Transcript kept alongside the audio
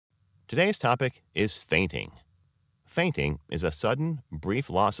Today's topic is fainting. Fainting is a sudden, brief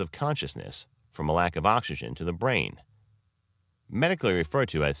loss of consciousness from a lack of oxygen to the brain. Medically referred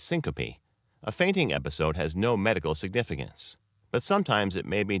to as syncope, a fainting episode has no medical significance, but sometimes it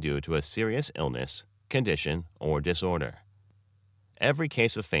may be due to a serious illness, condition, or disorder. Every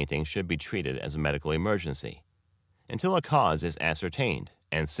case of fainting should be treated as a medical emergency until a cause is ascertained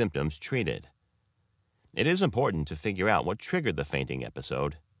and symptoms treated. It is important to figure out what triggered the fainting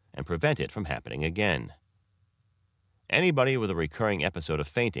episode and prevent it from happening again. Anybody with a recurring episode of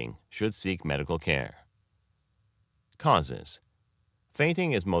fainting should seek medical care. Causes.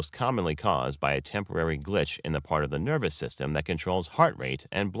 Fainting is most commonly caused by a temporary glitch in the part of the nervous system that controls heart rate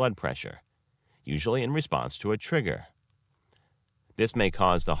and blood pressure, usually in response to a trigger. This may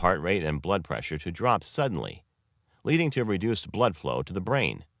cause the heart rate and blood pressure to drop suddenly, leading to reduced blood flow to the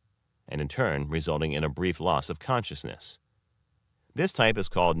brain, and in turn resulting in a brief loss of consciousness. This type is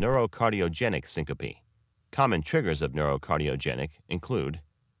called neurocardiogenic syncope. Common triggers of neurocardiogenic include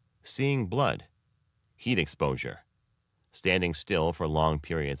seeing blood, heat exposure, standing still for long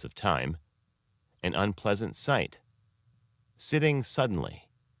periods of time, an unpleasant sight, sitting suddenly,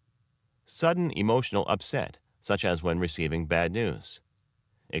 sudden emotional upset, such as when receiving bad news,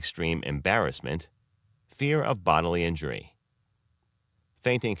 extreme embarrassment, fear of bodily injury.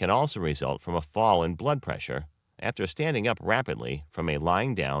 Fainting can also result from a fall in blood pressure after standing up rapidly from a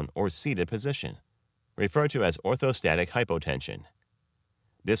lying down or seated position, referred to as orthostatic hypotension.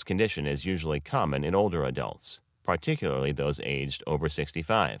 This condition is usually common in older adults, particularly those aged over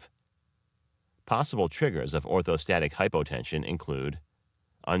 65. Possible triggers of orthostatic hypotension include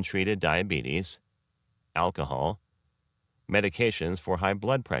untreated diabetes, alcohol, medications for high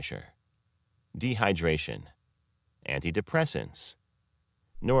blood pressure, dehydration, antidepressants,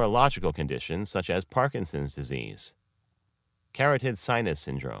 neurological conditions such as Parkinson's disease, carotid sinus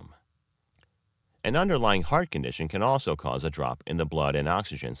syndrome. An underlying heart condition can also cause a drop in the blood and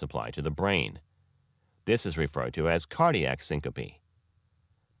oxygen supply to the brain. This is referred to as cardiac syncope.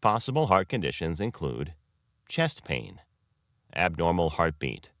 Possible heart conditions include chest pain, abnormal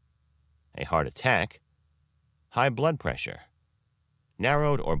heartbeat, a heart attack, high blood pressure,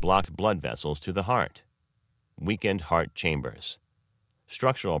 narrowed or blocked blood vessels to the heart, weakened heart chambers,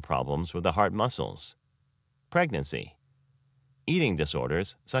 structural problems with the heart muscles, pregnancy, eating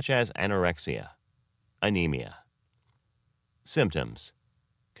disorders such as anorexia, anemia. Symptoms: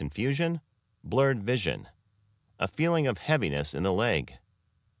 confusion, blurred vision, a feeling of heaviness in the leg,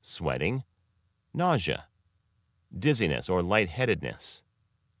 sweating, nausea, dizziness or lightheadedness,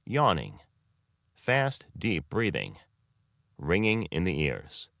 yawning, fast, deep breathing, ringing in the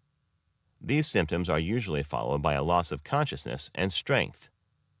ears. These symptoms are usually followed by a loss of consciousness and strength.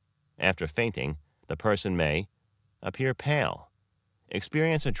 After fainting, the person may appear pale,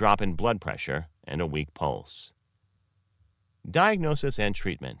 experience a drop in blood pressure, and a weak pulse. Diagnosis and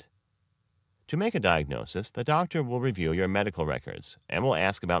treatment. To make a diagnosis, the doctor will review your medical records and will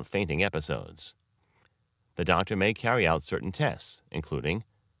ask about fainting episodes. The doctor may carry out certain tests, including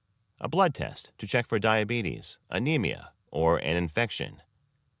a blood test to check for diabetes, anemia, or an infection,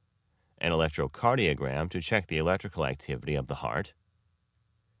 an electrocardiogram to check the electrical activity of the heart,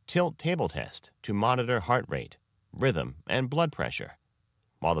 tilt table test to monitor heart rate, rhythm, and blood pressure,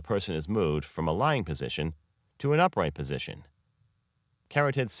 while the person is moved from a lying position to an upright position,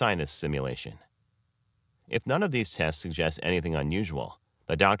 carotid sinus simulation. If none of these tests suggest anything unusual,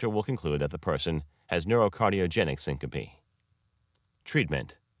 the doctor will conclude that the person has neurocardiogenic syncope.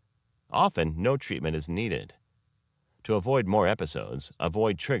 Treatment. Often, no treatment is needed. To avoid more episodes,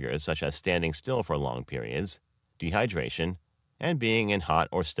 avoid triggers such as standing still for long periods, dehydration, and being in hot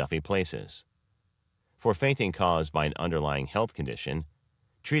or stuffy places. For fainting caused by an underlying health condition,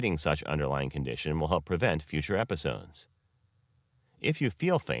 treating such underlying condition will help prevent future episodes. If you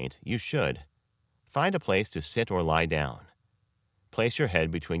feel faint, you should find a place to sit or lie down. Place your head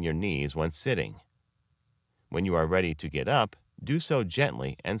between your knees when sitting. When you are ready to get up, do so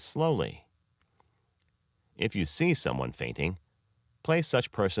gently and slowly. If you see someone fainting, place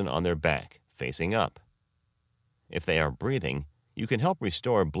such person on their back, facing up. If they are breathing, you can help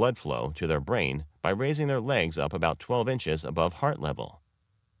restore blood flow to their brain by raising their legs up about 12 inches above heart level.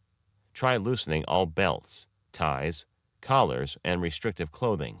 Try loosening all belts, ties, collars, and restrictive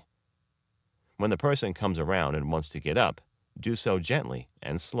clothing. When the person comes around and wants to get up, do so gently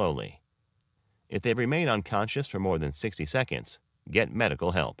and slowly. If they remain unconscious for more than 60 seconds, get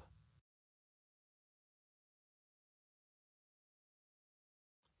medical help.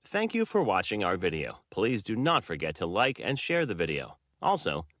 Thank you for watching our video. Please do not forget to like and share the video.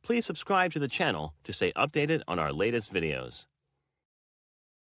 Also, please subscribe to the channel to stay updated on our latest videos.